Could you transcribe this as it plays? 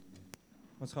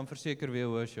Ons gaan verseker weer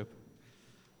worship.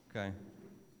 Okay.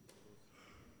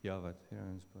 Ja, wat? Ja,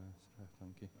 ons reg,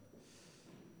 dankie.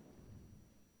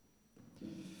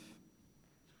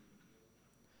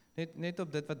 Net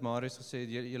op dit wat Marius gesê het,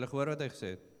 julle gehoor wat hy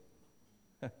gesê het?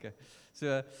 Okay.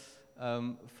 So,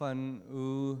 van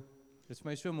hoe, dit is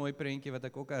my so 'n mooi prentjie wat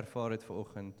ek ook ervaar het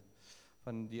vanoggend,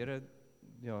 van die Here,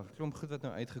 ja, klomp goed wat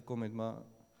nou uitgekom het, maar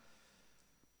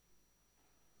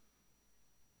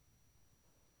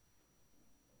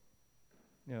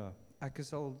ja, ek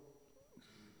is al,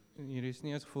 hier is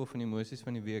nie as gevolg van die emosies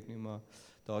van die week nie, maar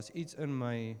daar's iets in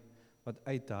my wat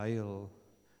uithuil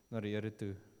na die Here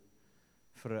toe,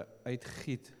 vir 'n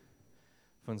uitgiet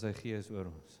van sy gees oor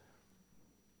ons.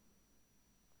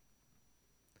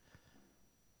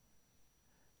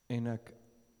 En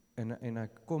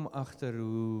ek kom agter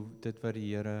hoe dit wat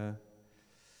die Here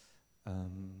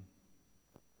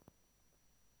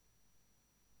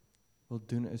wil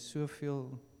doen is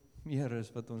soveel meer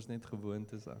as wat ons net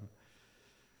gewoond is aan.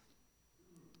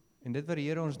 En dit wat die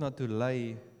Here ons na toe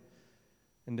lei,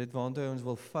 en dit waartoe hy ons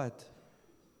wil vat,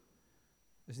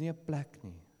 is nie 'n plek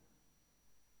nie.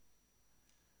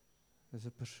 Dis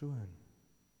 'n persoon.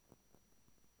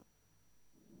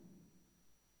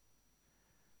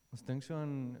 Ons dink so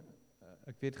aan,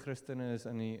 ek weet Christene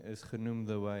is genoem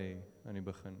the way aan die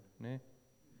begin, né?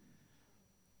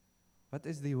 Wat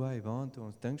is die way? Waartoe?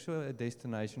 Ons dink so 'n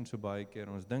destination so baie keer.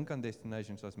 Ons dink aan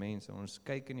destinations as mense. Ons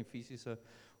kyk in die fisiese,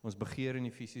 ons begeer in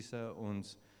die fisiese,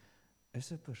 ons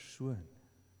is 'n persoon.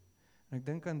 En ek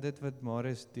dink aan dit wat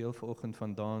Marius deel vanoggend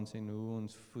van dans en hoe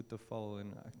ons voete val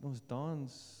en ons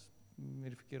dans met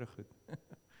die verkeerde goed.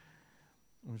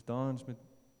 Ons dans met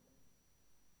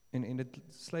en dit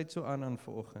sluit so aan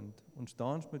vanoggend. Ons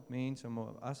dans met mense,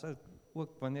 maar as ek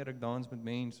ook wanneer ek dans met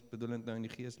mense, bedoel ek nou in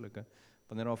die geestelike,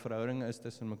 wanneer daar verhoudinge is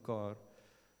tussen mekaar,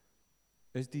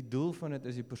 is die doel van dit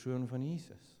is die persoon van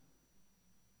Jesus.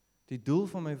 Die doel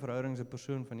van my verhouding is 'n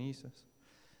persoon van Jesus.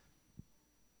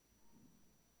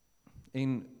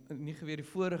 En nie geweet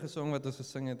die vorige song wat ons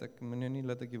gesing het, ek moet nou nie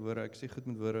laat ek die woorde, ek sê goed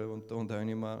met woorde om te onthou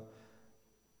nie, maar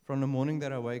from the morning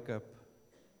that I wake up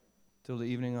till the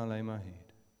evening I lay my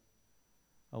head,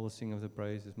 I will sing of the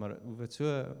praises. Maar wat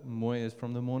so mooi is,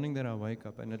 from the morning that I wake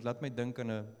up, en dit laat my dink aan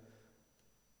 'n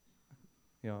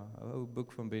ou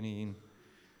boek van Benny Hinn,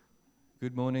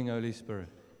 Good Morning Holy Spirit.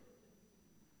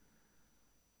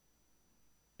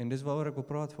 En dis waaroor ek wil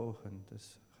praat vanoggend,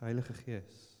 dis Heilige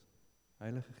Gees.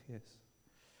 Heilige Gees.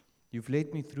 You've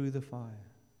led me through the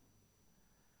fire.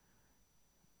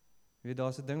 Jy weet,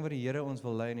 daar's 'n ding wat die Here ons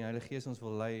wil lei en die Heilige Gees ons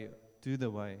wil lei to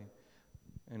the way.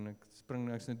 En ek spring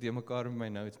nou net te mekaar met my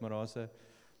notes, maar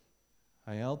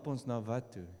hy help ons na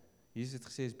wat toe? Jesus het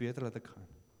gesê, is beter dat ek gaan.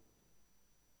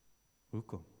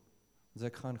 Hoekom? As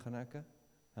ek gaan ek 'n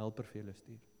helper vir julle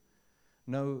stuur.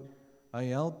 Nou, hy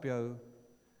help jou,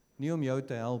 nie om jou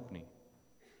te help nie.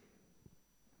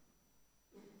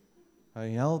 Hy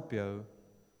help jou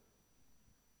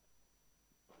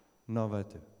na wat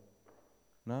toe?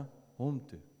 Na hom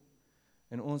toe.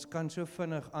 En ons kan so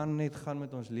vinnig aan net gaan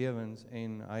met ons lewens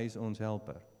en hy is ons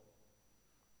helper.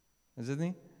 Is dit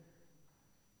nie?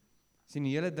 Sien,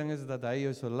 die hele ding is dat hy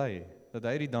jou sal lei, dat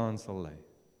hy die dans sal lei,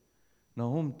 na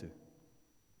hom toe.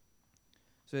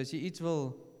 So as jy iets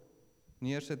wil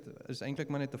neersit, is eintlik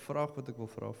maar net 'n vraag wat ek wil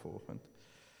vra vanoggend.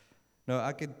 Nou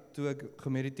ek het, toe ek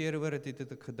gemediteer oor het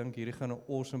ek gedink, hierdie gaan 'n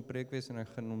awesome preek wees en ek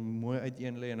gaan hom mooi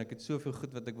uiteen lê en ek het soveel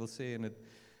goed wat ek wil sê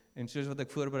en soos wat ek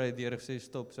voorberei het, Here gesê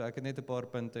stop, so ek het net 'n paar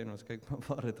punte en ons kyk maar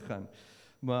waar dit gaan.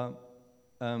 Maar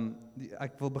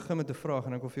ek wil begin met 'n vraag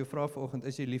en ek wil vir jou vra vanoggend,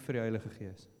 is jy lief vir die Heilige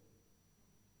Gees?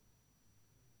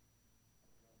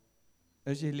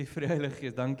 Is jy lief vir die Heilige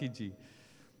Gees? Dankie G.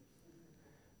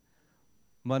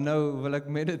 Maar nou wil ek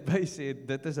met dit by sê,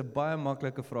 dit is 'n baie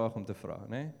maklike vraag om te vra,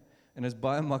 né? En is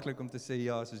baie maklik om te sê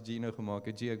ja, soos G nou gemaak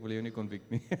het, G, ek wil jou nie konvik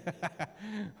nie.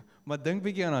 Maar dink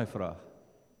bietjie aan daai vraag.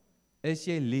 Is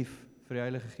jy lief vir die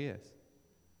Heilige Gees?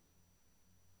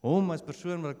 Hom as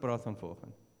persoon wil ek praat van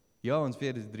vanoggend. Ja, ons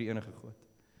weet dit is drie enige God.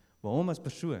 Maar hom as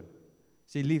persoon,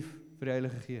 is jy lief vir die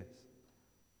Heilige Gees?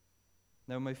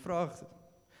 Nou my vraag,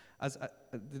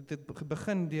 dit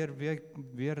begin deur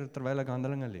weer terwyl ek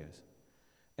Handelinge lees.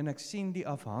 En ek sien die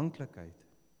afhanklikheid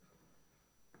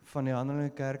van die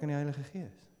Handelinge Kerk en die Heilige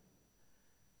Gees.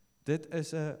 Dit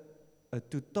is 'n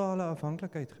totale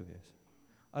afhanklikheid gewees.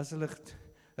 As hulle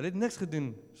het niks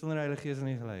gedoen sonder die Heilige Gees hulle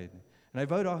nie gelei het nie. En hy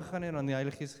wou daar gegaan en dan die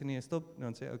Heilige Gees genee, stop, en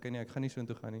dan sê okay, nee, ek gaan nie so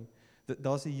intoe gaan nie.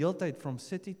 Daar's 'n heeltyd from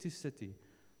city to city.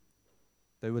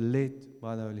 They were led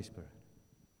by the Holy Spirit.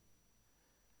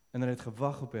 En hulle het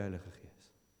gewag op die Heilige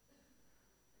Gees.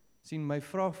 Sien, my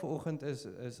vraag vanoggend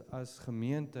is as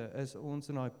gemeente, is ons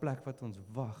in daai plek wat ons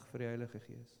wag vir die Heilige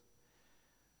Gees?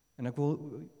 En ek wil,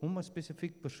 hom as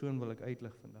spesifiek persoon wil ek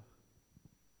uitlig vandag.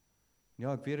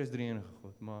 Ja, ek weet is drie enige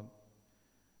God, maar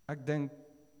ek dink,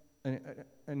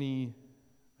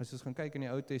 as ons gaan kyk in die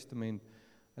Ou Testament,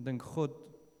 ek dink God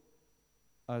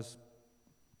as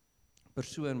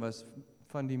persoon was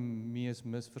van die mees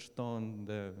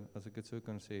misverstaande, as ek dit so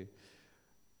kan sê.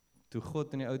 Toe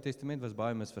God in die Ou Testament was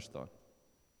baie misverstaan.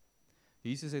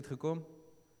 Jesus het gekom,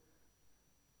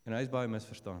 en hy is baie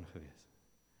misverstaan gewees.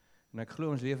 En ek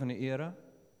glo ons leef in 'n era,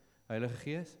 Heilige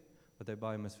Gees, wat hy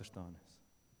baie misverstaan is.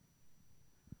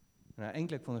 En hy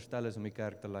eintlik veronderstel is om die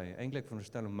kerk te lei, eintlik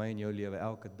veronderstel om my en jou lewe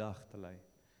elke dag te lei.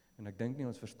 En ek dink nie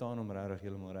ons verstaan hom regtig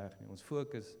heeltemal reg nie. Ons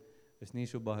fokus is nie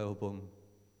so baie op hom,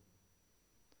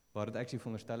 waar dit actually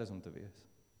veronderstel is om te wees.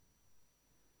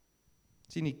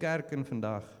 Sien die kerk in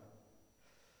vandag,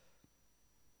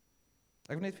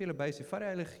 ek wil net vir julle bysê, vat die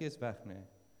Heilige Gees weg, nee.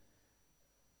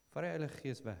 Vat die Heilige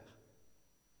Gees weg.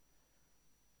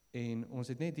 En ons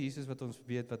het net Jesus wat ons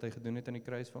weet wat hy gedoen het aan die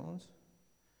kruis vir ons,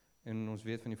 en ons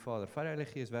weet van die Vader. Vat die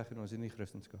Heilige Gees weg en ons het nie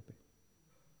Christendom nie.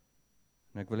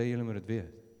 En ek wil hê julle moet dit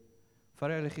weet. Vat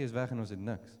die Heilige Gees weg en ons het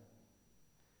niks.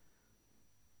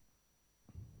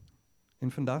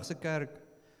 En vandag se kerk,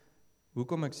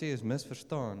 hoekom ek sê is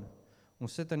misverstaan,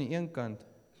 ons sit aan die een kant,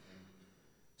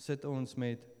 sit ons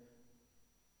met,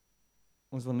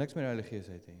 ons wil niks met die Heilige Gees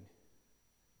uit hê nie.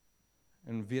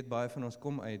 En weet baie van ons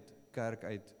kom uit, kerk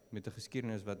uit, met 'n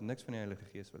geskiedenis wat niks van die Heilige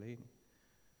Gees wil hê nie.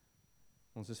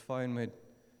 Ons is fine met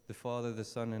the Father, the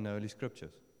Son and the Holy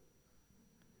Scriptures.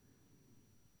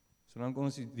 Solank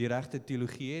ons die regte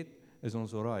teologie het, is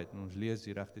ons alright, en ons lees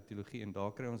die regte teologie, en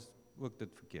daar kry ons ook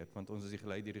dit verkeerd, want ons is nie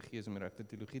gelei deur die Gees om die regte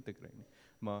teologie te kry nie.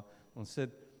 Maar ons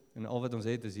sit, en al wat ons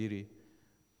het is hierdie,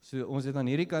 so ons het aan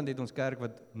hierdie kant, het ons kerk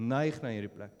wat neig na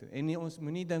hierdie plek toe, en ons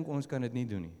moet nie dink ons kan dit nie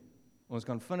doen nie. Ons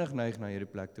kan vinnig neig na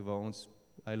hierdie plek toe, waar ons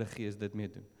Heilige Gees dit mee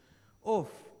doen. Of,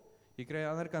 jy kry aan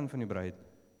die ander kant van die bruid,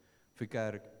 vir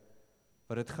kerk,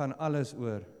 wat dit gaan alles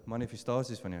oor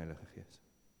manifestasies van die Heilige Gees.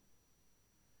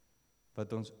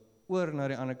 Wat ons oor na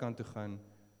die ander kant toe gaan,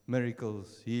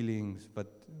 miracles, healings, wat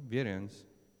weer eens,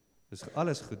 is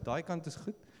alles goed, daai kant is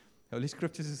goed, Holy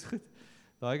Scriptures is goed,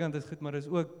 daai kant is goed, maar is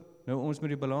ook, nou ons moet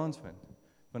die balans vind,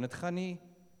 want dit gaan nie,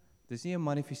 dis nie 'n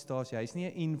manifestasie, hy is nie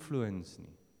 'n influence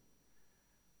nie,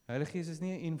 Heilige Gees is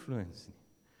nie 'n influence nie,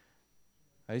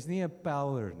 hy is nie 'n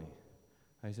power nie,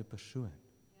 hy is 'n persoon.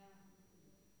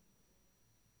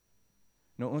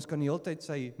 Nou ons kan die hele tyd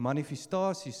sy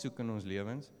manifestasie soek in ons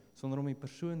lewens, sonder om die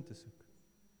persoon te soek.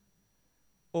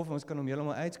 Of ons kan hom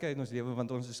heeltemal uitskei in ons lewe,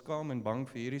 want ons is skaam en bang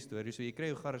vir hierdie storie. So jy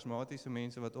kry charismatiese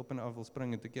mense wat op en af wil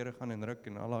spring en te kere gaan en ruk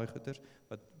en al daai goeters,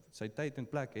 wat sy tyd en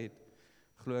plek het,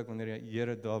 glo ek wanneer die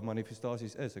Here daar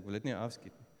manifestasies is, ek wil dit nie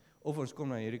afskiet nie. Of ons kom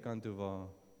na hierdie kant toe waar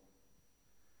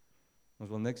ons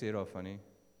wil niks hê daarvan nie.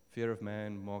 Fear of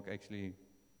man maak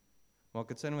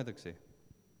dit sin wat ek sê.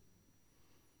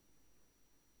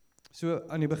 So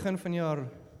aan die begin van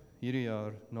hierdie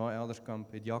jaar, na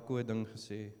Elderskamp, het Jaco 'n ding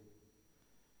gesê.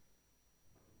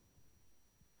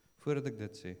 Voordat ek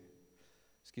dit sê,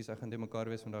 ekskuus, ek gaan dit mekaar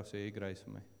wees vandag, so jy grace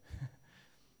vir my.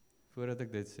 Voordat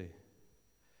ek dit sê.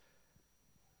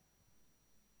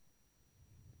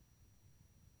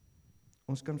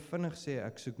 Ons kan vinnig sê,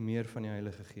 ek soek meer van die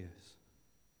Heilige Gees.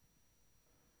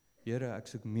 Here, ek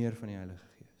soek meer van die Heilige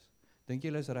Gees. Dink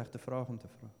julle is 'n regte vraag om te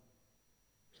vra?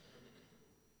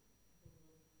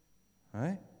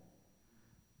 Hè?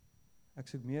 Ek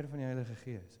soek meer van die Heilige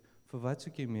Gees. Vir wat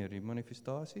soek jy meer? Die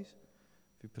manifestasies?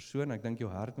 Die persoon, ek dink jou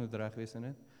hart moet reg wees in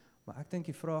dit. Maar ek dink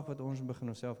die vraag wat ons begin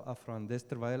onsself afvra, dis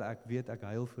terwyl ek weet ek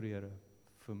huil vir die Here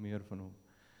vir meer van hom.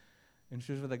 En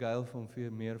soos wat ek huil vir hom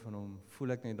vir meer van hom,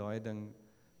 voel ek net daai ding,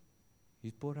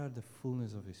 He's poured out the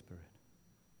fullness of His Spirit.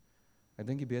 Ek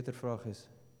dink die beter vraag is,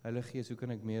 Heilige Gees, hoe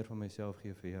kan ek meer van myself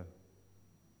gee vir jou?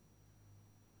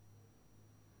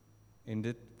 En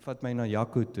dit vat my na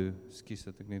Jaco toe, ekskuus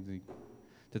dat ek net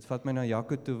dit vat my na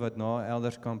Jaco toe, wat na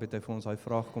Elderskamp het hy vir ons daai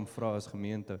vraag kom vra as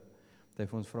gemeente. Het hy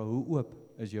vir ons vra, hoe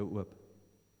oop is jou oop?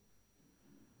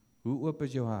 Hoe oop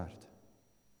is jou hart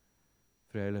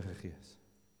vir die Heilige Gees?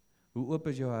 Hoe oop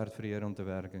is jou hart vir die Here om te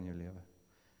werk in jou lewe?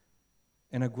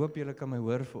 En ek hoop julle kan my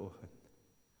hoor vanoggend.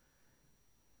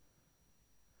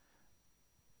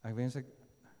 Ek wens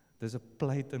dis 'n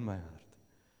pleit in my hart.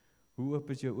 Hoe oop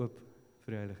is jou oop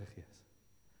vir die Heilige Gees?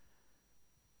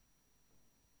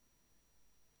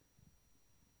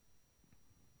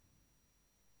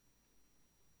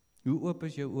 Hoe oop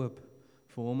is jou oop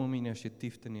vir hom om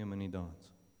inisiatief te neem in die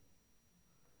dans?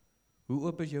 Hoe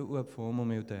oop is jou oop vir hom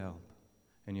om jou te help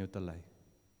en jou te lei?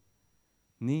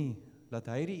 Nie, laat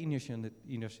hy die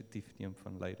inisiatief neem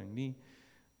van leiding. Nie,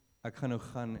 ek gaan nou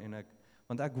gaan en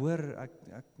want ek hoor,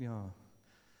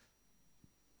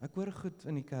 ek hoor goed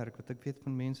in die kerk, wat ek weet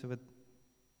van mense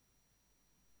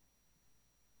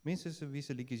so wie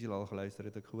se liedjies julle al geluister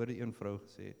het, ek gehoor die een vrou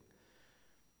gesê het.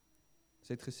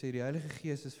 Sy het gesê, die Heilige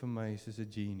Gees is vir my soos 'n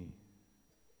genie.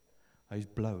 Hy is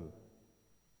blou.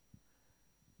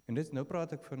 En nou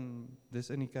praat ek van, dis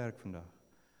in die kerk vandag.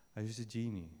 Hy is soos 'n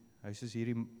genie. Hy is soos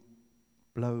hierdie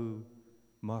blou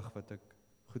mag wat ek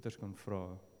goeders kan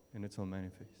vra en dit sal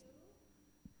manifest.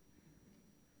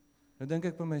 Nou dink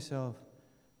ek by myself,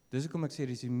 dis hoekom ek sê,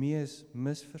 dis die mees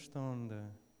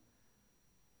misverstaande.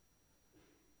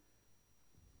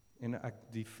 En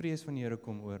die vrees van die Here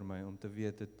kom oor my om te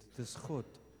weet, dit is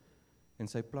God en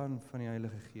sy plan van die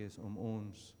Heilige Gees om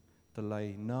ons te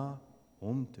lei na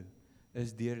hom toe,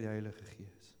 is deur die Heilige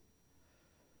Gees.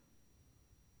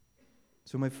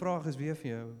 So my vraag is weer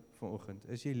vir jou vanoggend,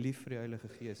 is jy lief vir die Heilige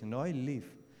Gees? En daai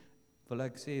lief, wil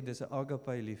ek sê, dis 'n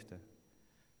agape liefde.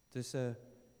 Dis 'n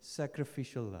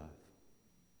sacrificial love.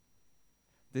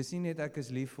 Dis nie net ek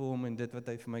is lief vir hom en dit wat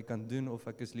hy vir my kan doen, of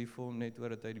ek is lief vir hom net oor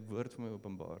dat hy die woord vir my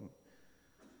openbaar nie.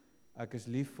 Ek is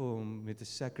lief vir hom met 'n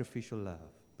sacrificial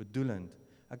love, bedoelend,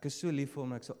 ek is so lief vir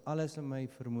hom, ek sal alles in my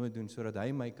vermoë doen, sodat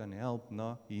hy my kan help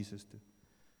na Jesus toe.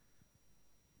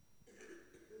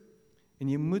 En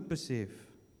jy moet besef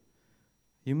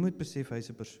hy's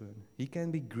 'n persoon. He can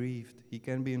be grieved, he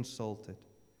can be insulted.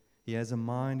 He has a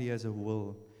mind, he has a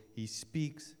will. He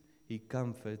speaks, he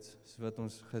comforts, soos wat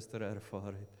ons gister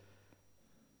ervaar het.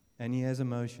 And he has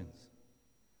emotions.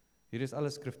 Hier is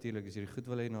alles skriftuurlik, as jy goed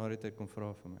wil hê na die tyd kom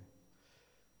vra vir my.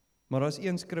 Maar daar's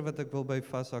een skrif wat ek wil by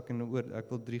vashak en ek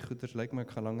wil 3 goeters, lyk my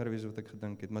ek gaan langer wees wat ek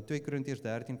gedink het. Maar 2 Korintiërs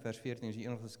 13 vers 14 is die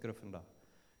enigste skrif vandag.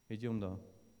 Het jy hom daar?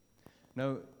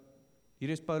 Nou, hier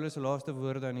is Paulus se laaste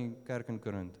woorde aan die kerk in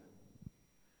Korinthe.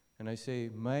 En hy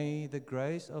sê, may the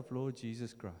grace of Lord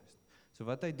Jesus Christ. So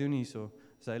wat hy doen hierso,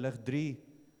 is hy lig 3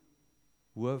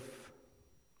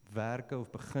 hoofwerke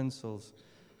of beginsels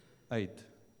uit,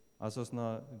 as ons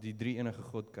na die 3 enige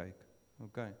God kyk.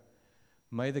 Okay.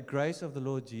 May the grace of the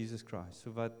Lord Jesus Christ.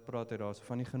 So wat praat hy daar? So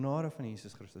van die genade van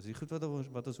Jesus Christus. Die goed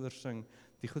wat ons oor sing,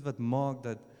 die goed wat maak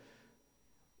dat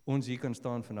ons hier kan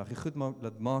staan vandag, die goed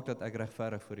maak dat ek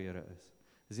regverdig voor die Here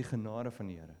is die genade van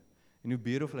die Here. En hoe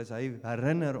beautiful is, hy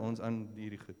herinner ons aan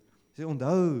hierdie goed. Hy sê,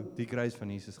 onthou die grace van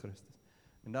Jesus Christus.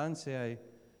 En dan sê hy,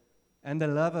 and the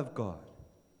love of God.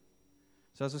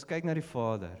 So as ons kyk na die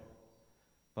Vader,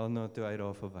 waarna toe hy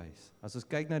daar verwys. As ons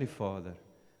kyk na die Vader,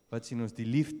 wat sien ons? Die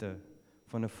liefde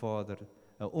van 'n Vader,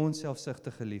 'n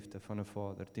onselfsugtige liefde van 'n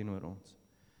Vader teenoor ons,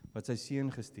 wat sy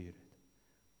seun gestuur het.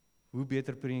 Hoe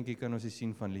beter prentjie kan ons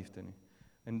sien van liefde nie?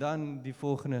 En dan die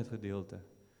volgende gedeelte.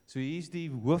 So hier is die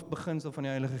hoofbeginsel van die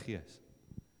Heilige Gees.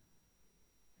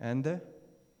 And the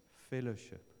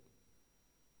fellowship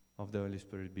of the Holy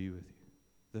Spirit be with you.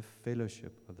 The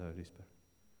fellowship of the Holy Spirit.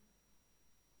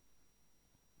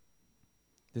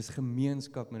 Dis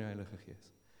gemeenskap met die Heilige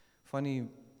Gees. Van die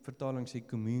vertaling sê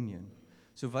communion.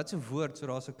 So wat se woord, so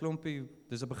daar's 'n klompie,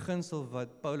 dis 'n beginsel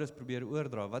wat Paulus probeer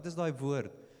oordra. Wat is daai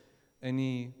woord in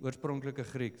die oorspronklike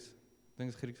Grieks? Ek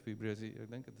dink dit is Grieks vir Hebreëus, ek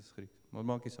dink dit is Grieks, maar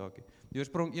maak nie saak nie.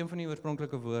 Een van die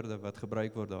oorspronklike woorde wat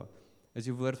gebruik word daar, is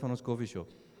die woord van ons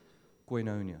coffeeshop,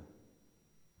 koinonia.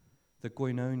 The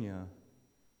koinonia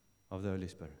of the Holy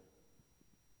Spirit.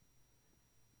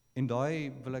 En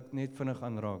daai wil ek net vinnig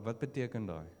aanraak. Wat beteken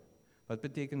daai? Wat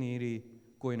beteken hierdie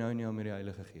koinonia met die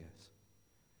Heilige Gees?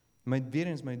 Weer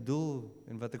eens my doel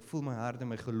en wat ek voel my hart en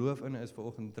my geloof in is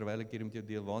vanoggend terwyl ek hier met jou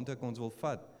deel, waantoe ek ons wil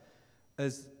vat,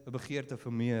 is 'n begeerte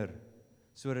vir meer,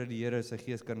 sodat die Here sy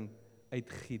Gees kan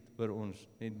uitgiet oor ons,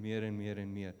 net meer en meer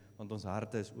en meer, want ons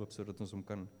harte is oop sodat ons hom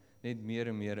kan net meer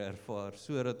en meer ervaar,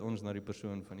 sodat ons na die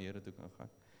persoon van die Here toe kan gaan.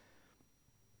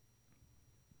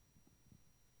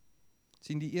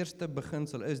 Sien, die eerste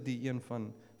beginsel is die een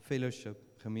van fellowship,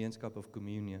 gemeenskap of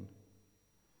communion.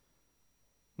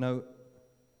 Nou,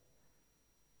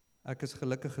 ek is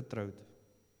gelukkig getroud.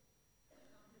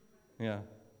 Ja.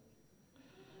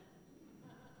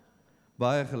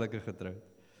 Baie gelukkig getroud.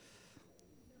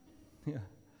 Ja.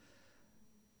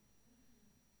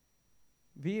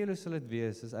 Wie julle sal dit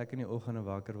wees, as ek in die oggende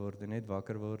wakker word, en net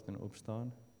wakker word en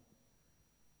opstaan,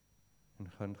 en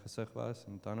gaan gesig was,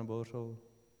 en tandeborsel,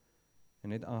 en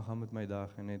net aangaan met my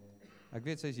dag, en net, ek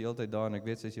weet sy is heeltyd daar, en ek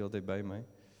weet sy is heeltyd by my,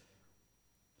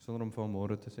 sonder om vir hom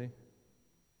môre te sê.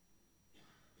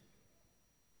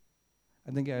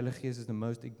 Ek dink die Heilige Gees is the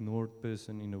most ignored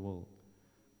person in the world.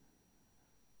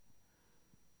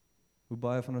 Hoe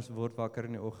baie van ons word wakker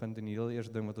in die oggend en die heel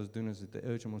eerste ding wat ons doen is dit 'n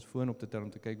urge om ons foon op te tel om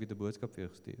te kyk wie 'n boodskap vir jou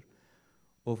gestuur.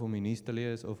 Of om die nuus te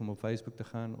lees, of om op Facebook te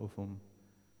gaan, of om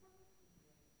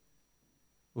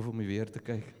die weer te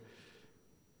kyk.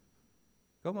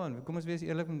 Kom ons wees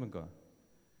eerlik met mekaar.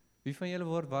 Wie van julle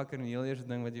word wakker en die heel eerste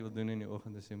ding wat jy wil doen in die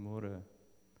oggend is sê, môre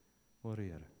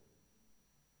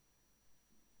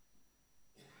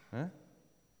Here.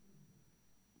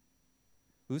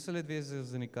 Hoe sal dit wees as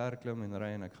ons in die kar klim en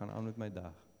ry en ek gaan aan met my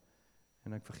dag?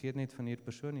 En ek vergeet net van hierdie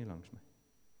persoon hier langs my.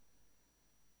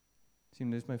 Sien,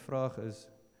 dis my vraag is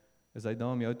hy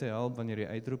daar om jou te help wanneer jy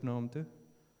uitroep na hom toe?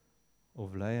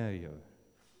 Of lei hy jou?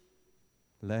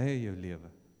 Lei hy jou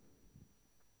lewe?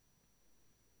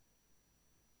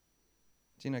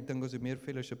 Sien, ek dink ons het meer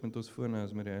fellowship met ons fone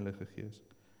as met die Heilige Gees.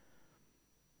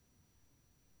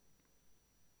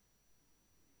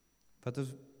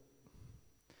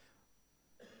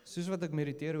 Soos wat ek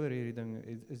mediteer oor hierdie ding,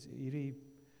 is hierdie,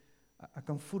 ek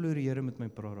kan voel hoe die Here met my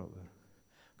praat daaroor.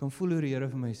 Ek kan voel hoe die Here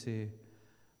vir my sê,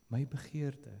 my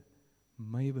begeerte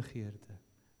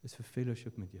is vir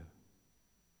fellowship met jou.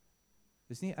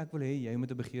 Dis nie ek wil hê jy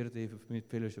moet 'n begeerte hê met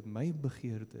fellowship, my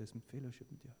begeerte is met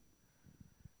fellowship met jou.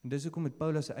 En dis hoekom met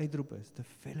Paulus se uitroep is, the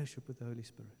fellowship with the Holy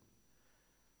Spirit.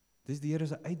 Dis die Here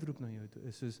se uitroep na jou toe,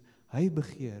 is soos, hy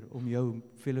begeer om jou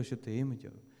fellowship te hê met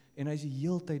jou, en hy is die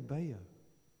heeltyd by jou.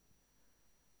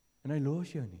 En hy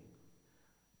los jou nie.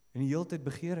 En die heeltyd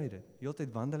begeer hy dit, die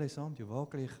heeltyd wandel hy saam met jou, waar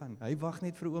kan jy gaan? Hy wag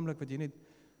net vir 'n oomblik wat jy net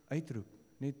uitroep,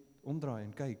 net omdraai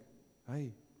en kyk,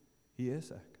 hier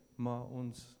is ek, maar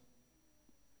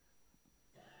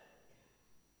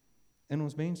in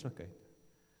ons menslikheid.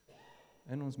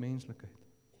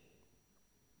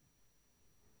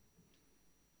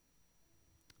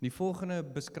 Die volgende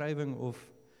beskrywing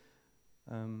of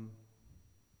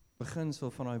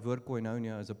beginsel van daai woord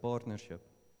koinonia is 'n partnership.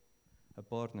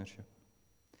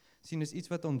 Sien, is iets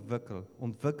wat ontwikkel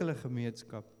 'n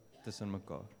gemeenskap tussen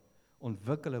mekaar.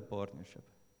 Ontwikkel 'n partnership.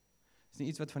 Dis nie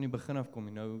iets wat van die begin af kom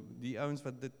nie. Nou, die ouens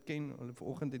wat dit ken,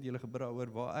 vanoggend het julle gepraat oor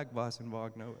waar ek was en waar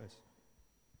ek nou is.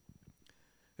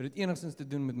 Het dit enigstens te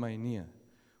doen met my? Nee.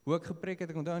 Hoe ek gepreek het,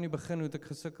 ek onthou aan die begin hoe ek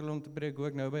gesukkel om te preek, hoe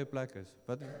ek nou by 'n plek is.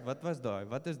 Wat was daai?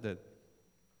 Wat is dit?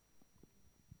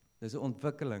 Dis 'n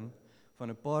ontwikkeling van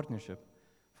 'n partnership,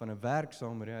 van 'n werk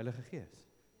saam met die Heilige Gees.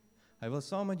 Hy wil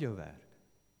saam met jou werk.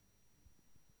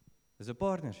 Dis 'n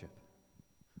partnership.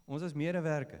 Ons is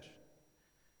medewerkers.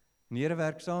 En die Here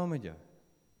werk saam met jou.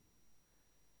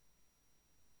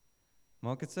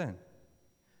 Maak dit sin?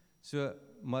 So,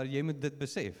 maar jy moet dit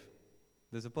besef.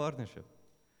 Dis 'n partnership.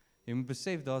 Jy moet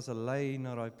besef daar's 'n lei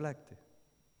na daai plek toe.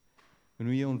 En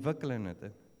hoe jy ontwikkel in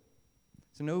dit.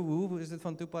 So nou, hoe is dit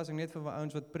van toepassing net vir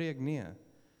ouens wat preek? Nee.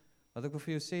 Wat ek wil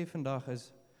vir jou sê vandag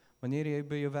is, wanneer jy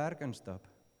by jou werk instap,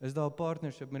 is daar 'n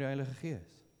partnership met die Heilige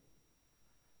Gees.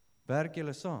 Werk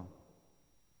julle saam.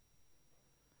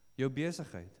 Jou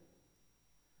besigheid.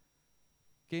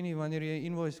 Ken jy wanneer jy 'n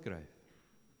invoice skryf?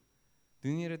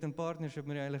 Doen jy dit in partnership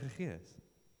met die Heilige Gees?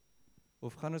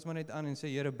 Of gaan ons maar net aan en sê,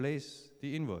 Here, bless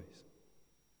die invoice?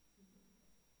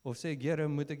 Of sê ek, Here,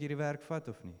 moet ek hierdie werk vat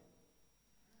of nie?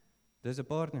 Dis 'n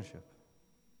partnership.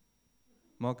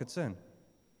 Maak dit sin?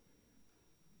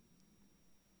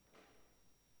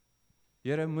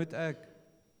 Here, moet ek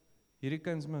hierdie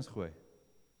kunsmis gooi?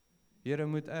 Here,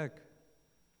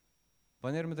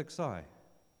 wanneer moet ek saai?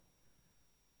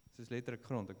 Dis letterlik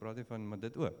grond, ek praat nie van, maar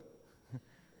dit ook.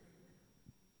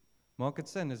 Maak dit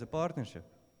sin, is 'n partnership.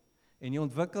 En jy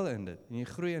ontwikkel in dit, en jy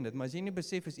groei in dit, maar as jy nie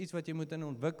besef is iets wat jy moet in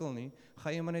ontwikkel nie,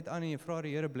 ga jy maar net aan en jy vra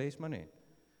die Here, bless maar net.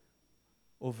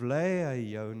 Of lei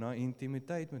hy jou na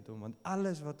intimiteit met hom, want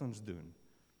alles wat ons doen,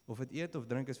 of het eet of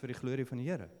drink is vir die glorie van die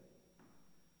Here.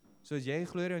 So as jy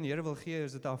glorie aan die Here wil gee,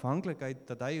 is dit 'n afhanklikheid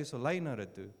dat hy jou sal lei na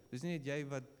dit toe. Dis nie net jy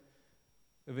wat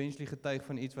eventually getuig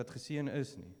van iets wat geseën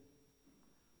is nie.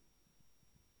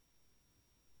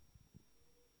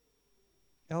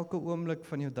 Elke oomblik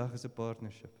van jou dag is 'n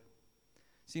partnership.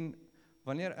 Sien,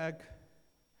 wanneer ek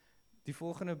die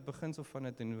volgende beginsel van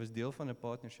dit en was deel van 'n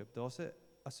partnership, daar's 'n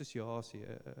assosiasie,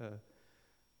 'n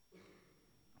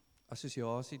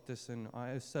assosiasie tussen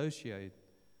I associate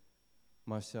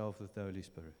myself with the Holy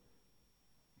Spirit.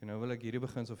 En nou wil ek hierdie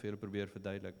beginsel vir julle probeer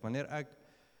verduidelik. Wanneer ek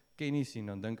Kenny sien,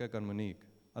 dan dink ek aan Monique.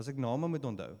 As ek name moet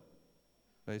onthou,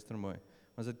 luister mooi.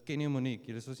 As dit Kenny en Monique,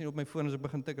 julle sal sien op my foon as ek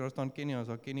begin tik, daar staan Kenny, as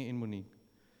daar Kenny en Monique.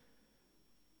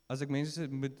 As ek mense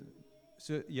moet,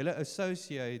 so julle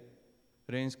associate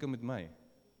Renske met my.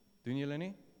 Doen julle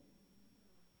nie?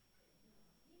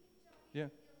 Ja.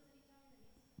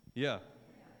 Ja.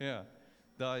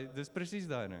 Dis presies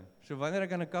daai nou. So wanneer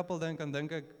ek aan 'n koppel dink, dan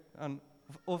dink ek aan,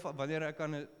 of wanneer ek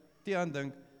aan 'n Tiaan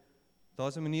dink,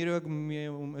 daar's 'n manier hoe ek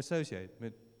mee om associate,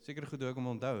 met seker goed hoe ek hom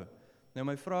onthou. Nou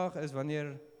my vraag is,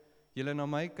 wanneer julle na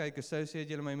my kyk, associate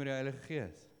julle my met die Heilige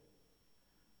Gees.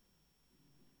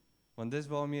 Want dis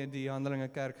waarmee die Handelinge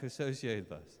Kerk geassociate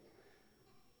was.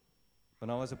 Want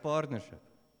daar was 'n partnership.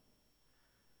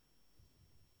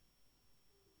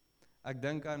 Ek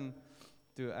dink aan,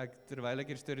 terwyl ek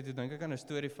hier storie toe, dink ek aan 'n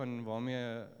storie van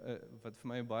waarmee, wat vir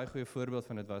my 'n baie goeie voorbeeld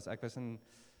van dit was. Ek was in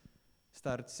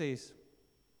start 6,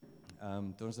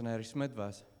 toe ons in Harry Smit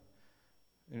was.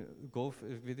 Golf,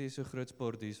 ek weet nie, is so groot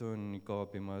sport hier so in die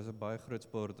Kaap, maar is 'n baie groot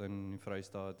sport in die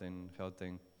Vrystaat en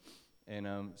Gauteng.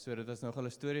 En so dit was nogal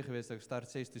 'n storie geweest, ek start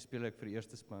 6, toe speel ek vir die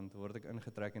eerste span, toe word ek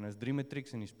ingetrek en daar's 3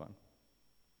 matrieks in die span.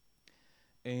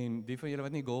 En die van julle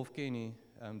wat nie golf ken nie,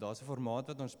 daar's 'n formaat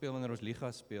wat ons speel wanneer ons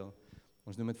ligas speel.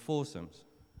 Ons noem dit foursomes.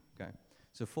 Okay.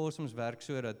 So foursomes werk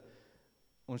so dat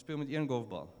ons speel met 1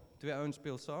 golfbal. 2 ouens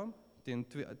speel saam teen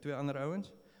 2 ander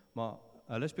ouens, maar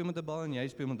hulle speel met 'n bal en jy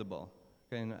speel met 'n bal.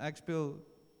 Okay, en ek speel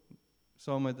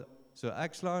saam met, so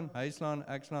ek slaan, hy slaan,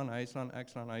 ek slaan, hy slaan, ek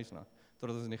slaan, hy slaan,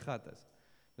 totdat ons in die gat is.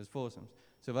 Dis foursomes.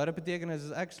 So wat dit beteken is,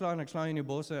 as ek slaan in die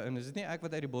bosse, en is dit nie ek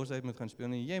wat uit die bosse uit moet gaan speel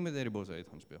nie, jy moet uit die bosse uit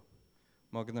gaan speel.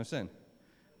 Maak dit nou sin?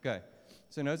 Okay.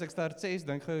 So nou as ek start 6,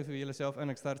 dink gou vir julleself in,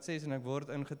 ek start 6 en ek word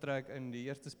ingetrek in die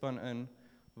eerste span in,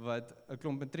 wat 'n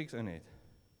klomp matrieks in het.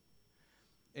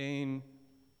 En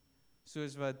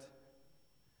soos wat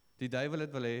die duiwel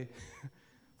het wil hê,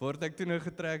 word ek toe nou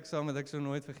getrek saam met, ek sou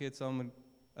nooit vergeet, saam met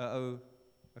 'n ou,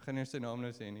 ek gaan nie sy naam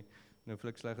nou sê nie, nou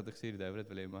vlik sleg dat ek sê die duiwel het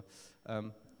wil hê, maar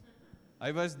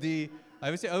hy was die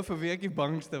ou vir wie ek die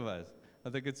bangste was,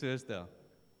 dat ek dit so stel.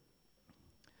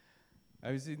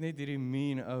 Hy was net hierdie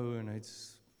mean ou en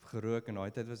hy's gerook en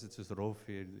daai tyd was dit soos rof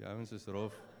hier, die ouens soos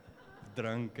rof,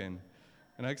 drink en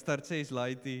ek start 6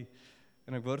 laaitie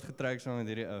en ek word getrek saam met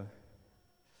hierdie ou.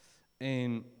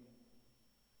 En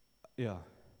ja,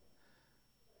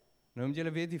 nou moet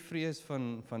julle weet die vrees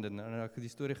van dit, nou die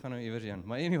storie gaan nou iewers heen,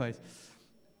 maar anyways,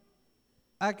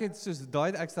 ek het soos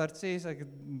ek start 6, ek het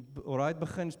alright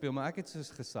begin speel, maar ek het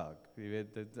soos gesak, jy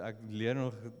weet, ek leer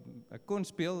nog, ek kon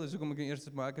speel, dis hoekom ek in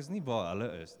eerste, maar ek is nie waar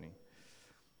hulle is nie.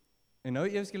 En nou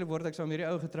eeweskielik word ek saam met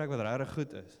hierdie ou getrek wat regtig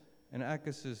goed is, en ek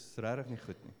is soos regtig nie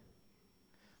goed nie.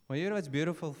 Maar hier wat's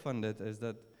beautiful van dit is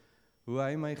dat, hoe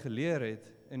hy my geleer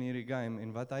het in hierdie game,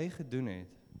 en wat hy gedoen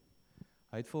het,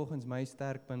 hy het volgens my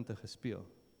sterkpunte gespeel.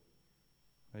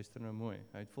 Luister nou mooi,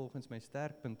 hy het volgens my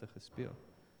sterkpunte gespeel.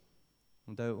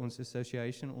 Onthou, ons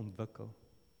association ontwikkel.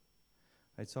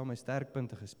 Hy het saam my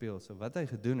sterkpunte gespeel, so wat hy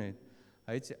gedoen het,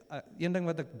 hy het een ding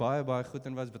wat ek baie goed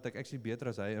in was, wat ek actually beter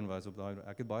as hy in was,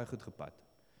 ek het baie goed gepad.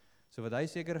 So wat hy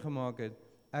seker gemaak het,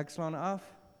 ek slaan af,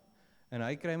 en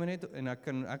hy kry my net, en ek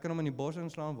kan hom in die bos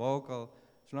inslaan, waar ook al,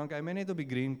 solank hy my net op die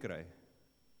green kry,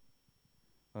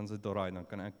 dan is dit alright, dan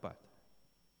kan ek pad.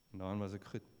 En daarin was ek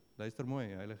goed. Luister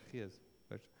mooi, Heilige Gees.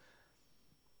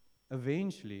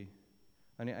 Eventually,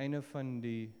 aan die einde van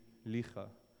die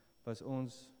liga, was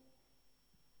ons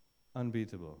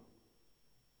unbeatable,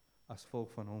 as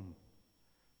gevolg van hom,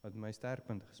 wat my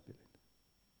sterkpunte gespeel het.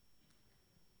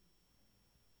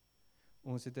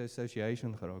 Ons het 'n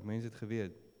association geraak, mense het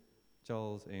geweet,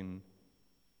 Charles en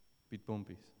Piet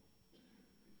Pompies,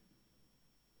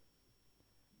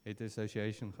 het 'n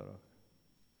association geraak.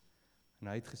 En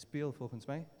hy het gespeel volgens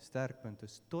my sterkpunte,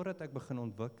 totdat ek begin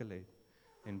ontwikkel het,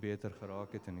 en beter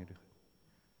geraak het in hierdie goed.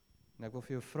 En ek wil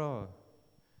vir jou vra,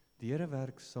 die Here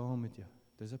werk saam met jou,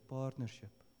 dis 'n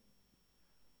partnership.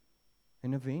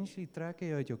 En eventually trek hy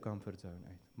jou uit jou comfort zone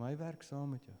uit, maar hy werk saam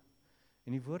met jou.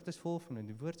 En die woord is vol van dit,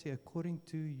 die woord sê, according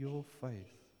to your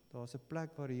faith. Daar is 'n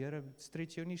plek waar die Here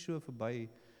stretch jou nie so verby,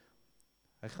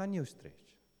 hy gaan jou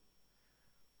stretch.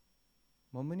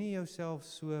 Maar moenie jouself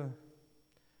so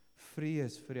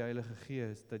vrees vir die Heilige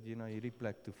Gees, dat jy na hierdie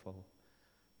plek toe val,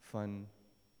 van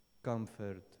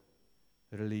comfort,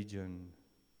 religion,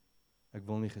 ek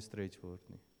wil nie gestretch word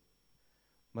nie.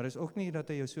 Maar is ook nie dat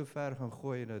hy jou so ver gaan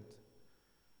gooi, dat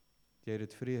jy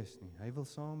dit vrees nie. Hy wil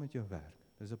saam met jou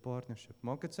werk, dis 'n partnership.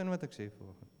 Maak dit sin wat ek sê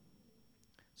vanoggend,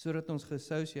 sodat ons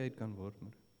geassociate kan word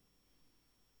met.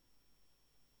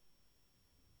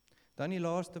 Dan die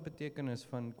laaste betekenis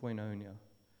van koinonia,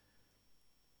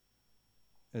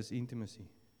 is intimacy,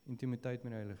 intimiteit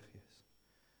met die Heilige Gees.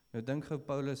 Nou dink gou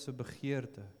Paulus se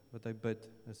begeerte, wat hy bid,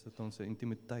 is dat ons 'n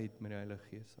intimiteit met die Heilige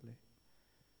Gees sal hê.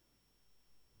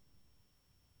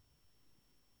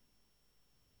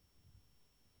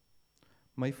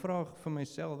 My vraag vir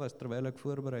myself was, terwyl ek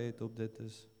voorberei het op dit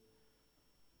is,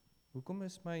 hoekom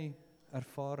is my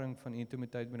ervaring van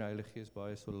intimiteit met die Heilige Gees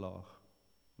baie so laag?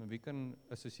 Nou wie kan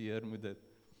assosieer met dit?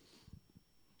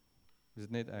 Is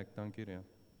dit net ek? Dankie Ria.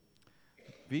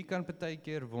 Wie kan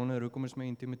partykeer wonder, hoekom is my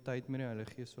intimiteit met die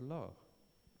Heilige Gees so laag?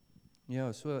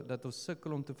 Ja, so dat ons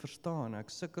sukkel om te verstaan. Ek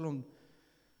sukkel om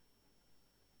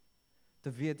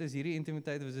te weet, is hierdie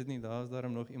intimiteit of is dit nie, daar is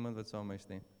daarom nog iemand wat saam met my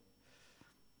stem.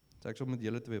 So ek sal met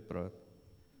julle twee praat.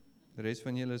 Die res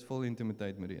van julle is vol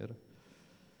intimiteit met die Here.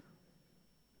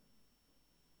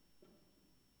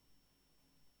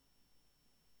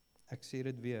 Ek sê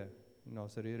dit weer, en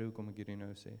daar's 'n rede hoekom ek hierdie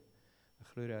nou sê. Ek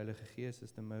glo die Heilige Gees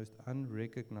is the most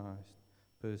unrecognized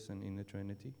person in the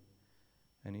Trinity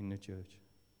and in the church.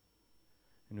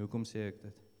 En hoekom sê ek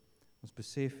dit? Ons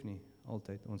besef nie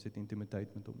altyd, ons het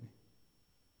intimiteit met hom nie.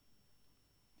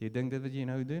 Jy dink dit wat jy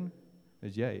nou doen,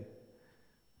 is jy?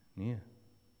 Nee,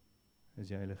 is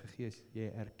die Heilige Gees.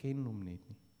 Jy erken hom net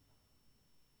nie.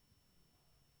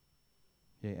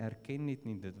 Jy erken net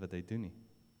nie dit wat hy doen nie.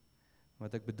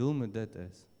 Wat ek bedoel met dit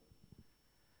is,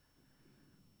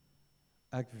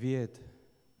 ek weet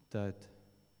dat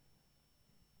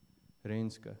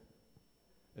Renske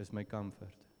is my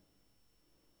comfort.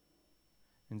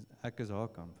 En ek is haar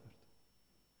comfort.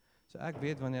 So ek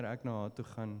weet wanneer ek na haar toe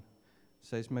gaan,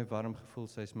 sy is my warm gevoel,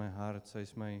 sy is my hart, sy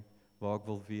is my waar ek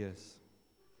wil wees.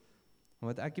 En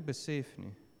wat ek nie besef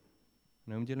nie,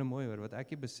 nou moet julle mooi hoor, wat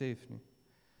ek nie besef nie,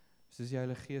 is die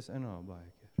Heilige Gees in haar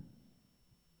baie keer.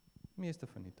 Meeste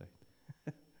van die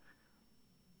tyd.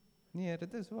 Nee,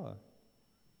 dit is waar.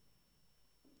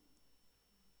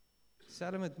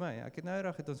 Selfs met my, ek het nou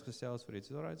eendag het ons gesels vir iets,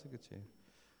 so alright as ek dit sê.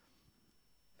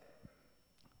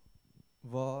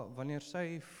 Wanneer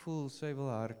sy voel, sy wil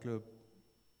hardloop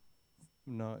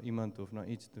na iemand of na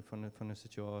iets toe van 'n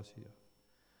situasie,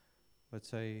 wat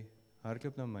sy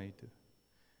hardloop na my toe.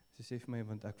 Sy sê vir my,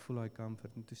 want ek voel daai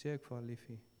comfort, en toe sê ek vir haar,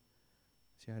 liefie,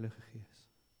 dis die Heilige Gees.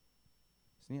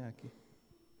 Dis nie ek nie.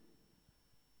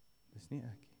 Dis nie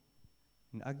ek nie.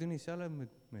 En ek doen dieselfde met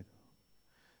haar.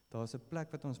 Daar's 'n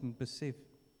plek wat ons moet besef,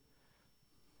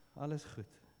 alles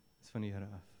goed, is van die Here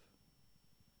af.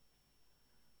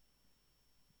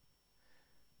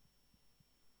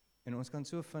 En ons kan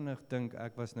so vinnig dink,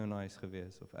 ek was nou nice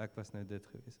geweest, of ek was nou dit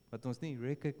geweest. Wat ons nie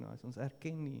recognize, ons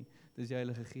erken nie, dis die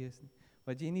Heilige Gees nie.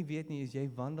 Wat jy nie weet nie, is jy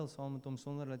wandel saam met hom,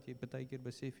 sonder dat jy baie keer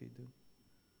besef jy doen.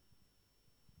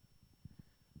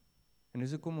 En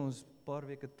dis hoekom ons 'n paar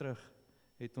weke terug,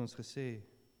 het ons gesê,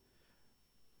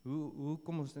 hoe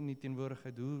kom ons in die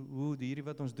teenwoordigheid, hoe hierdie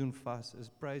wat ons doen vas, is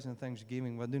praise and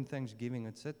thanksgiving. Wat doen thanksgiving?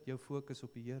 Het sit jou fokus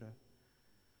op die Here.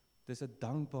 Dis 'n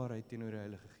dankbaarheid teenoor die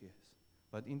Heilige Gees,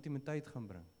 wat intimiteit gaan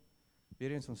bring.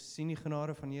 Weereens, ons sien die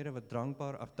genade van die Here, wat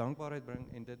dankbaarheid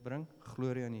bring, en dit bring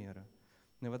glorie aan die Here.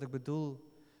 Nou wat ek bedoel,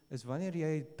 is wanneer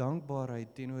jy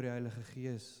dankbaarheid teenoor die Heilige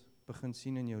Gees begin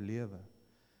sien in jou lewe,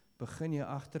 begin jy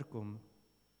agterkom,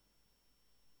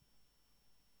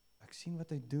 ek sien wat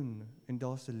hy doen, en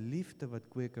daar's 'n liefde wat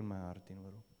kweek in my hart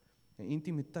teenoor hom. 'n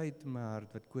Intimiteit in my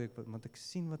hart wat kweek, want ek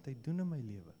sien wat hy doen in my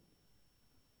lewe.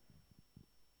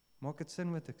 Maak dit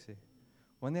sin wat ek sê?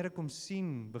 Wanneer ek hom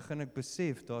sien, begin ek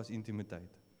besef, daar's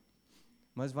intimiteit.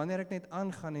 Maar as wanneer ek net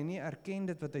aangaan en nie erken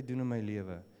dit wat hy doen in my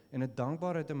lewe, en 'n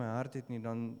dankbaarheid in my hart het nie,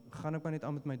 dan gaan ek maar net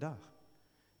aan met my dag.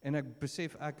 En ek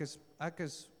besef, ek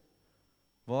is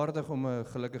waardig om 'n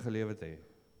gelukkige lewe te hê.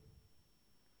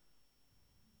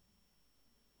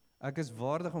 Ek is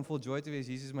waardig om vol joy te wees,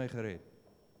 Jesus het my gered.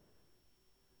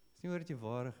 Dis nie oor dat jy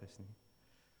waardig is nie.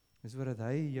 Dis oor dat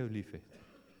hy jou lief het.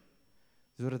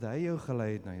 Dis oor dat hy jou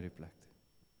gelei het na hierdie plek toe.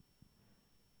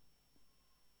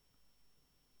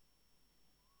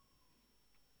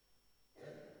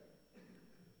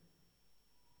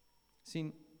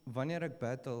 Sien, wanneer ek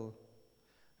battle,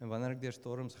 en wanneer ek deur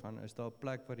storms gaan, is daar 'n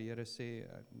plek waar die Here sê,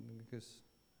 ek is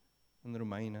in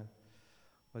Romeine,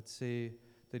 wat sê,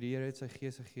 dat die Here het sy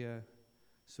Gees gegee,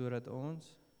 sodat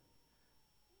ons,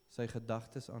 sy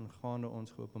gedagtes aangaande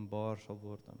ons geopenbaar sal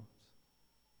word aan ons.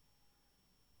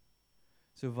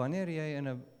 So wanneer jy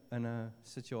in 'n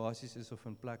situasies is of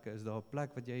in plekke, is daar 'n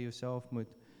plek wat jy jouself moet,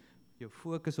 jou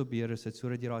fokus op die Here sit,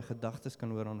 sodat jy daai gedagtes kan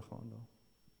hoor aangaande hom.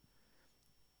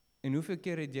 En hoeveel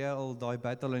keer het jy al daai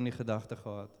battle in die gedagte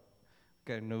gehad?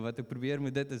 Okay, nou wat ek probeer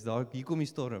met dit is, hier kom die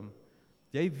storm.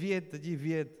 Jy weet, dat jy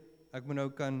weet, ek moet nou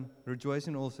kan rejoice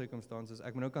in all circumstances,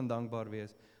 ek moet nou kan dankbaar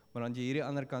wees, maar dan jy hierdie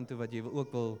ander kant toe, wat jy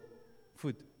ook wil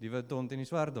voed, die wit hond en die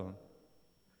swart hond.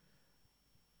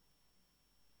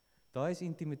 Daai is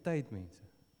intimiteit, mense.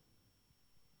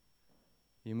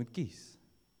 Jy moet kies.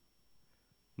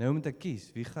 Nou moet ek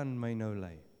kies, wie gaan my nou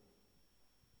lei?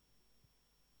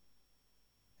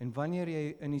 En wanneer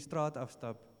jy in die straat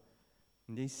afstap,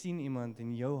 en jy sien iemand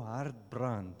en jou hart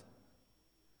brand,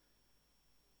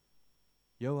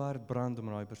 om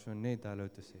daai persoon net hallo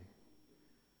te sê,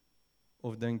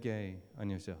 of dink jy aan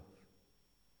jouself?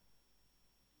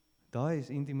 Daai is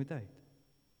intimiteit.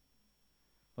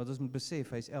 Wat ons moet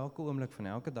besef, hy is elke oomblik van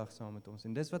elke dag saam met ons.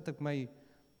 En dis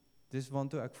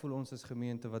waartoe ek voel ons as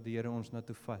gemeente, wat die Here ons na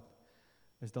toe vat,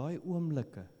 is daai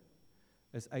oomblikke,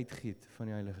 is uitgiet van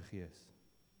die Heilige Gees.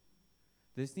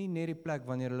 Dis nie net die plek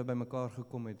wanneer hulle by mekaar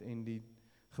gekom het en die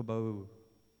gebou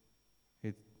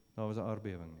daar was 'n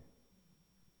aardbewing nie.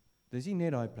 Dis nie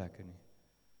net daai plekke nie.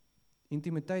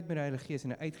 Intimiteit met die Heilige Gees en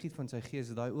die uitgiet van sy Gees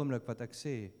is daai oomblik wat ek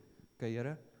sê, okay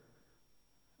Here,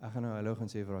 ek gaan nou hallo gaan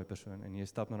sê vir daai persoon en jy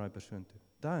stap na daai persoon toe.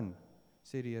 Dan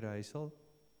sê die Here, hy sal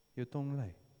jou tong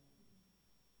lei.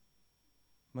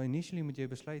 Maar initially moet jy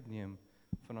besluit neem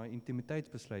van daai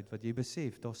intimiteitsbesluit wat jy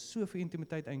besef, daar's soveel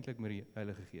intimiteit eintlik met die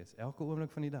Heilige Gees, elke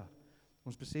oomblik van die dag.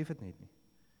 Ons besef dit net nie.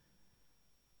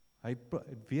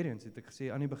 Weer eens het ek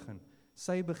gesê aan die begin,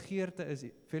 sy begeerte is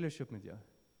fellowship met jou.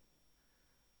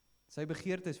 Sy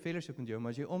begeerte is fellowship met jou,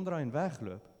 maar as jy omdraai en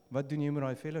wegloop, wat doen jy met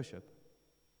daai fellowship?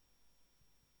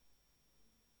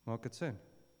 Maak dit sin?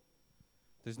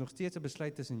 Dit is nog steeds 'n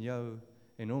besluit tussen jou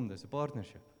en hom, dis 'n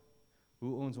partnership.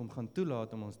 Hoe ons hom gaan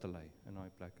toelaat om ons te lei in daai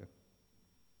plekke.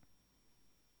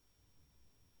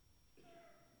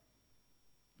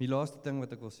 Die laaste ding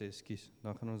wat ek wil sê, ekskuus,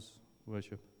 dan gaan ons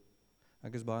worship.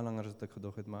 Ek is baie langer as wat ek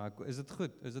gedog het, maar is dit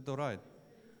goed? Is dit alright?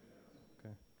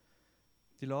 Okay.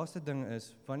 Die laaste ding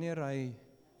is, wanneer hy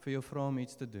vir jou vra om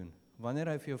iets te doen, wanneer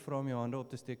hy vir jou vra om jou hande op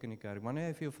te steek in die kerk, wanneer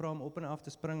hy vir jou vra om op en af te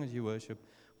spring as jy worship,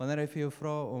 wanneer hy vir jou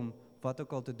vra om wat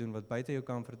ook al te doen, wat buite jou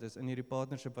comfort is, in hierdie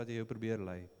partnership wat jy jou probeer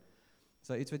lei, is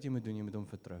daar iets wat jy moet doen, jy moet hom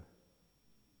vertrou.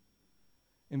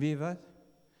 En weet jy wat?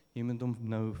 Jy moet hom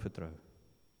nou vertrou.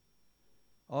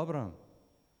 Abraham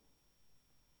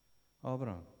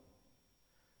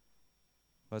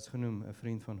was genoem 'n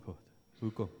vriend van God.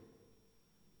 Hoekom?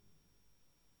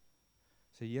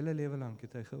 Sy hele lewe lank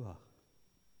het hy gewag.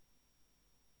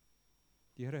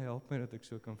 Die Here help my dat ek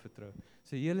so kan vertrou.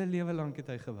 Sy hele lewe lank het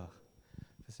hy gewag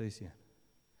vir sy seun.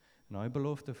 En daai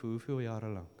belofte vir hoeveel jare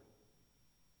lank.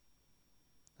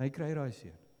 Hy kry daai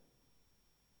seun.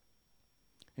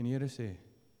 En die Here sê,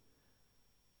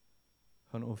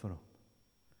 gaan offer hom.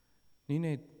 Nie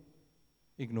net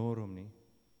ignore hom nie.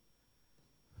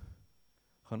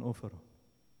 Gaan offer hom.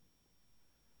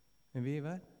 En weet jy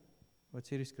wat? Wat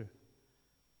sê die skrif?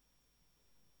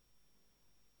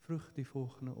 Vroeg die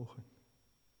volgende oggend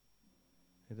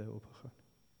het hy opgegaan.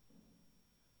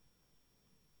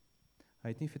 Hy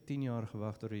het nie vir 10 jaar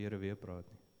gewag tot die Here weer praat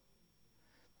nie.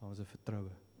 Daar was 'n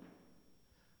vertroue.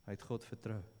 Hy het God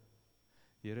vertrou.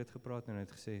 Die Here het gepraat en hy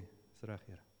het gesê, is reg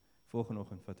Here. Volgende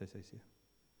oggend vat hy sy seun.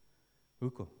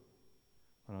 Hoekom?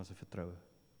 Want daar is 'n vertroue.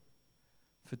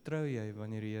 Vertrou jy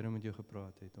wanneer die Here met jou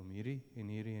gepraat het om hierdie en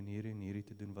hierdie en hierdie en hierdie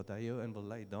te doen wat hy jou in wil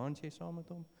lei? Dans jy saam met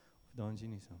hom of dans jy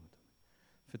nie saam met hom?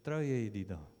 Vertrou jy die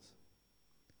dans?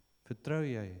 Vertrou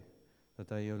jy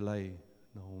dat hy jou lei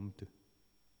na hom toe?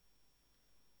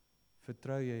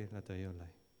 Vertrou jy dat hy jou lei?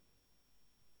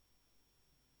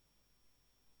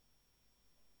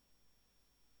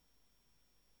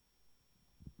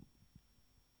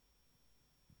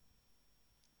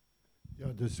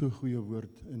 Ja, dis so 'n goeie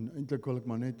woord en eintlik wil ek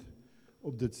maar net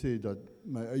op dit sê dat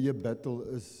my eie battle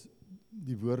is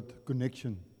die woord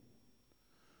connection.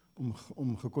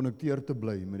 Om gekonnekteerd te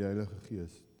bly met die Heilige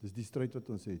Gees. Dis die stryd wat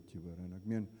ons het, jy hoor. En ek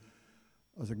meen,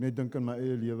 as ek net dink aan my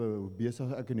eie lewe, hoe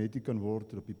besig ek en Hetty kan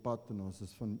word op die pad en ons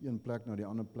is van een plek na die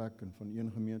ander plek en van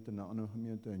een gemeente na 'n ander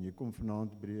gemeente en jy kom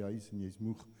vanaand by die huis en jy's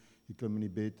moeg, jy klim in die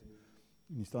bed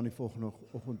en jy staan die volgende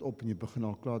oggend op en jy begin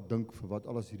al klaar dink vir wat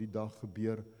alles hierdie dag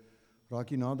gebeur.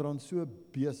 Raak jy naderhand so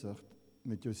besig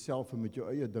met jouself en met jou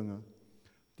eie dinge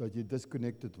dat jy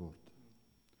disconnected word.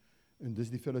 En dis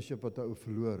die fellowship wat hy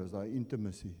verloor, is daai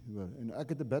intimacy, hoor. En ek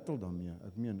het 'n battle daarmee.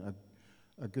 Ek meen,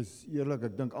 ek is eerlik,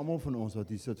 ek dink almal van ons wat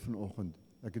hier sit vanoggend.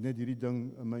 Ek het net hierdie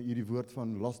ding in my hierdie woord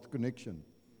van lost connection.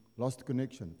 Lost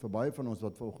connection. Vir baie van ons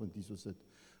wat vanoggend hierso sit.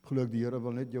 Glo ek die Here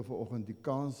wil net jou vanoggend die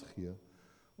kans gee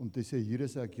om te sê, hier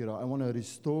is ek, Here, I want to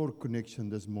restore connection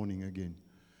this morning again.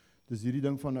 Dis hierdie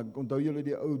ding van, ek onthou julle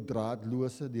die ou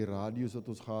draadlose, die radio's wat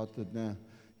ons gehad het, nee.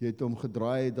 Jy het hom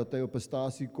gedraai dat hy op 'n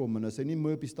stasie kom en as hy nie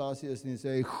mooi op die stasie is nie, sê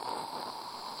hy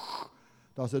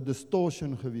daar's 'n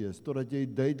distortion gewees totdat jy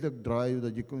duidelik draai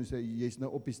dat jy kon sê jy's nou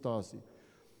op die stasie.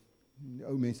 Die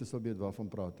ou mense sal weet waarvan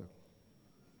praat ek.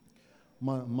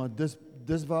 Maar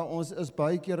dis waar ons is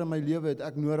baie keer in my lewe het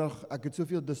ek nodig, ek het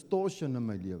soveel distortion in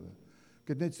my lewe. Ek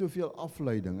het net soveel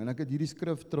afleiding en ek het hierdie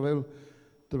skrif terwyl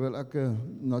ek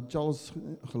na Charles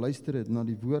geluister het, na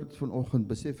die woord vanoggend,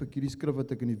 besef ek hierdie skrif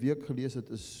wat ek in die week gelees het,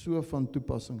 is so van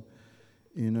toepassing.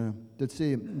 En dit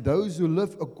sê, those who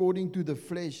live according to the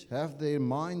flesh have their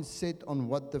mind set on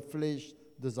what the flesh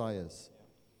desires.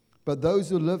 But those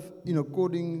who live in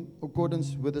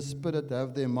accordance with the Spirit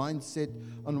have their mind set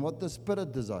on what the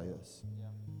Spirit desires.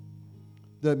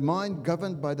 The mind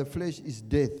governed by the flesh is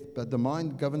death, but the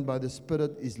mind governed by the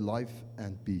Spirit is life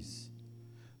and peace.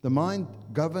 The mind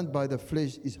governed by the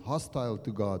flesh is hostile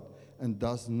to God and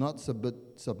does not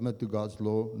submit to God's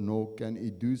law, nor can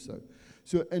it do so.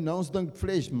 So, en ons dink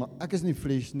flesh, maar ek is nie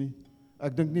flesh nie.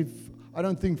 Ek dink nie, I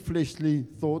don't think fleshly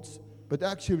thoughts, but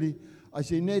actually, as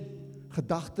jy net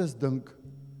gedagtes dink,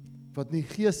 wat nie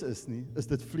gees is nie, is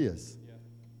dit vlees.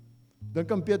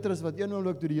 Dink aan Petrus, wat een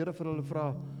oomblik toe die Here vir hulle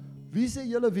vra, wie sê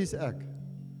julle, wie is ek?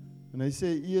 En hy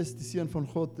sê, u is die seun van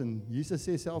God, en Jesus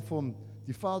sê self vir hom,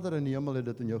 die Vader in die hemel het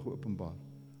dit in jou geopenbaar.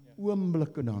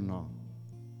 Oomblikke daarna,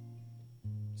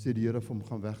 sê die Here vir hom,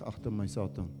 gaan weg agter my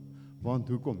Satan. Want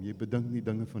hoekom? Jy bedink nie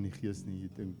dinge van die gees nie, jy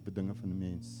dink dinge van die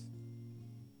mens.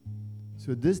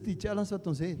 So dis die challenge wat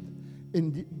ons het. En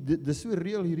dis so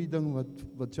reël hierdie ding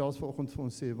wat Charles vanoggend vir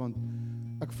ons sê, want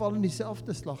ek val in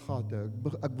dieselfde slaggate.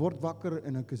 Ek word wakker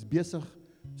en ek is besig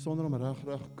sonder om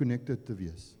reg connected te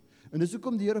wees. En dis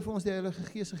hoekom die Here vir ons die Heilige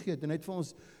Gees gegee het, en hy het vir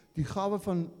ons die gawe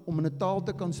van om in 'n taal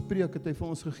te kan spreek, het hy vir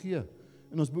ons gegee.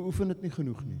 En ons beoefen dit nie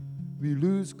genoeg nie. We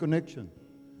lose connection.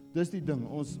 Dis die ding.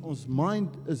 Ons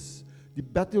mind is, die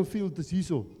battlefield is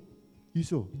hierso.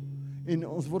 En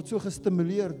ons word so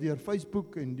gestimuleer deur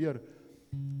Facebook en deur,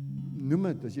 noem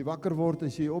het, as jy wakker word,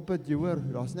 as jy op het, jy hoor,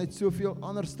 daar's net soveel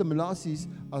ander stimulasies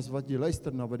as wat jy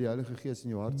luister na wat die Heilige Gees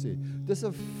in jou hart sê. Dis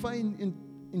 'n fyn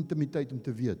intimiteit om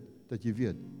te weet, dat jy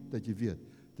weet,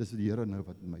 dis die Here nou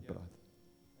wat met my praat.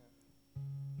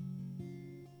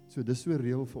 So dis so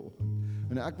reël vanoggend.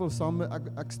 En ek wil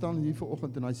ek staan hier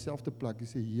vanoggend in daai selfde plek en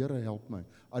sê, Here help my.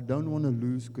 I don't want to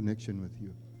lose connection with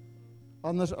you.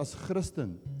 Anders as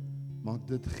Christen maak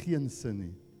dit geen sin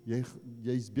nie.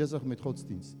 Jy's besig met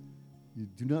godsdiens. You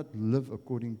do not live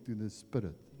according to the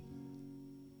Spirit.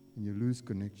 And you lose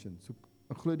connection. So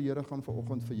ek glo die Here gaan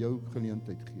vanoggend vir jou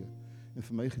geleentheid gee. En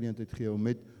vir my geleentheid gee om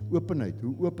met openheid,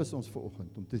 hoe oop is ons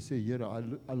vanoggend, om te sê, Here,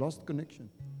 I lost connection.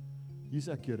 Hier's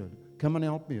ek, Here. Come and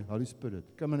help me, Holy Spirit.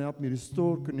 Come and help me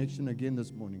restore connection again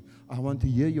this morning. I want to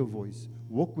hear your voice.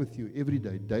 Walk with you every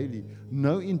day, daily.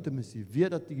 No intimacy.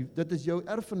 Weet dat dit is jou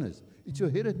erfenis. It's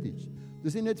your heritage.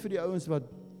 Dis nie net vir die ouens wat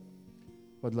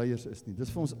leiers is nie.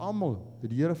 Dis vir ons almal.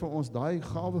 Die Here vir ons daai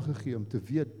gawe gegee om te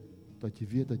weet dat jy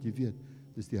weet.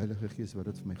 Dis die Heilige Gees wat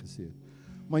dit vir my gesê het.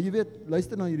 Maar jy weet,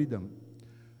 luister na hierdie ding.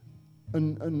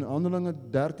 In Handelinge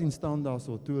 13 staan daar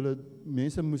so, toe hulle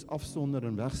mense moes afsonder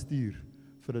en wegstuur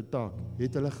vir 'n taak,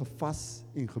 het hulle gevas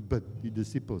en gebid, die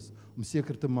disippels, om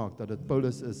seker te maak dat dit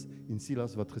Paulus is en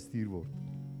Silas wat gestuur word.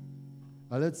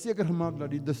 Hulle het seker gemaak dat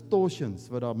die distortions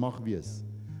wat daar mag wees,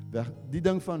 die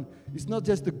ding van, it's not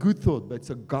just a good thought, but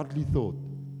it's a godly thought.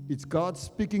 It's God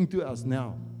speaking to us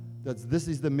now, that this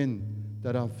is the men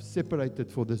that are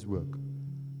separated for this work.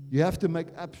 You have to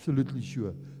make absolutely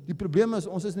sure. Die probleem is,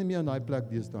 ons is nie meer in daai plek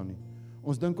deesdae nie.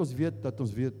 Ons dink ons weet dat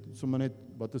ons weet sommer net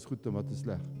wat is goed en wat is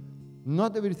sleg.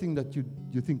 Not everything that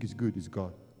you think is good is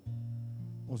God.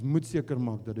 Ons moet seker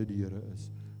maak dat dit die Here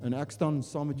is. En ek staan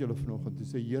saam met julle vanoggend en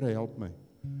sê, Here, help my.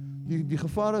 Die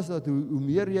gevaar is dat hoe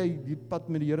meer jy die pad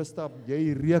met die Here stap,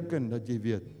 jy reken dat jy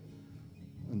weet.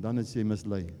 En dan is jy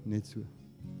mislei, net so.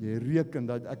 Jy reken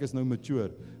dat ek is nou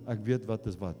mature, ek weet wat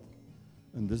is wat.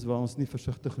 En dis waar ons nie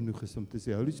versigtig genoeg is om te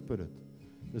sê, Holy Spirit,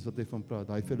 dis wat hy van praat,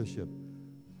 hy fellowship.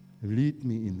 Lead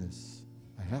me in this.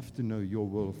 I have to know your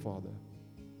will, Father.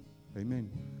 Amen.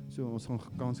 So ons gaan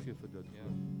kans gee vir dit. Ja.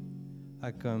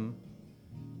 Ek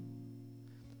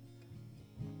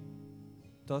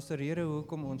daar's 'n rede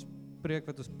hoekom ons preek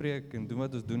wat ons preek en doen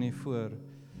wat ons doen hier voor,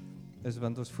 is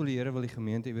want ons voel die Here wil die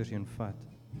gemeente iewers heen vat.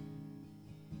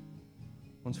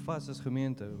 Ons vas as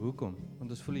gemeente, hoekom? Want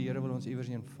ons voel die Here wil ons iewers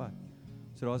heen vat.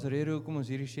 So daar's 'n rede hoekom ons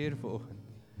hierdie share vanoggend.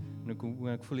 En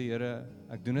ek voel die Here,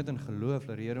 ek doen dit in geloof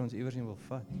dat die Here ons iewers heen wil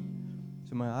vat.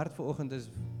 So my hart vanoggend is,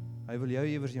 hy wil jou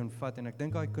iewers heen vat, en ek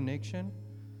dink daai connection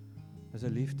is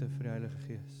 'n liefde vir die Heilige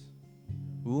Gees.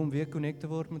 Hoe om weer connect te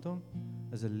word met hom,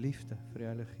 is 'n liefde vir die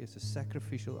Heilige Gees, 'n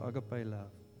sacrificial agape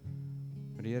love.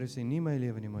 Maar die Here sê, nie my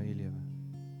lewe nie, maar u lewe.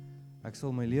 Ek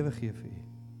sal my lewe gee vir u.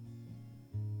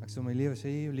 Ek sal my lewe, sê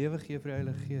jy lewe gee vir die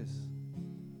Heilige Gees.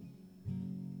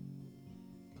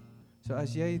 So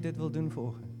as jy dit wil doen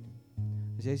vanoggend,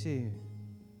 as jy sê,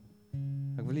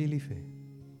 ek wil u lief hê,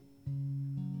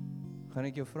 gaan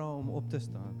ek jou vra om op te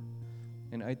staan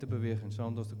en uit te beweeg en saam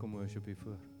met ons te kom worship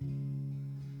hiervoor.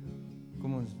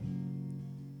 Kom ons.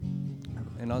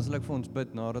 En dan sal ek vir ons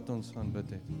bid nadat ons gaan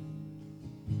bid het.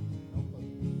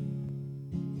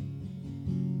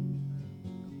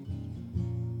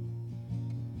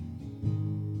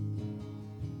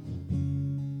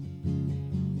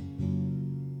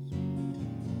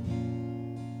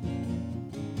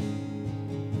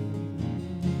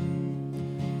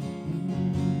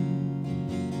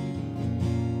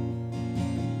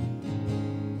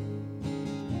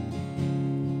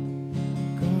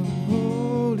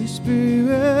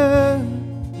 Spirit,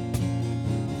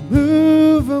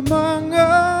 move among